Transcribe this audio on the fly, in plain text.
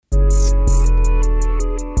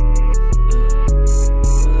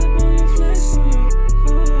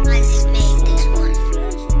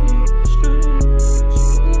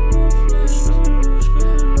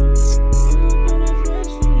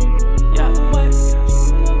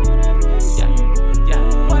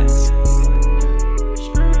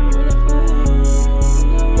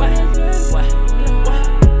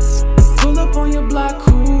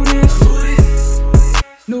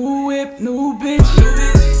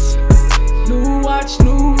watch,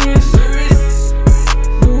 new wrist,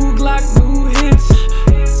 new Glock, new hits.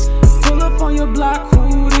 Pull up on your block,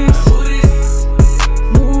 who this?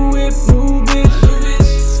 New whip, new bitch,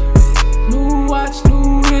 new watch,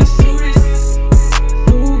 new wrist,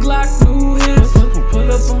 new Glock, new hits.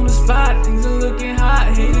 Pull up on the spot, things are looking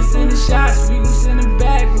hot. Haters sending shots, we gon' send it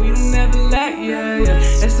back. We don't never lack, yeah, yeah.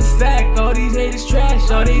 That's a fact. All these haters trash,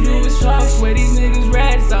 all they do is talk. Swear these niggas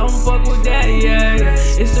rats, I don't fuck with that, yeah, yeah.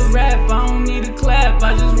 It's a rap, I don't need a clap,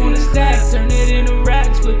 I just wanna stack. Turn it into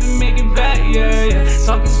racks, flip and make it back, yeah, yeah.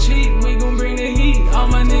 Talk is cheap, we gon' bring the heat. All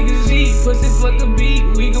my niggas eat, pussy fuck a beat.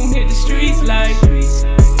 We gon' hit the streets like.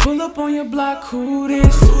 Pull up on your block, who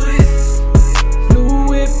this?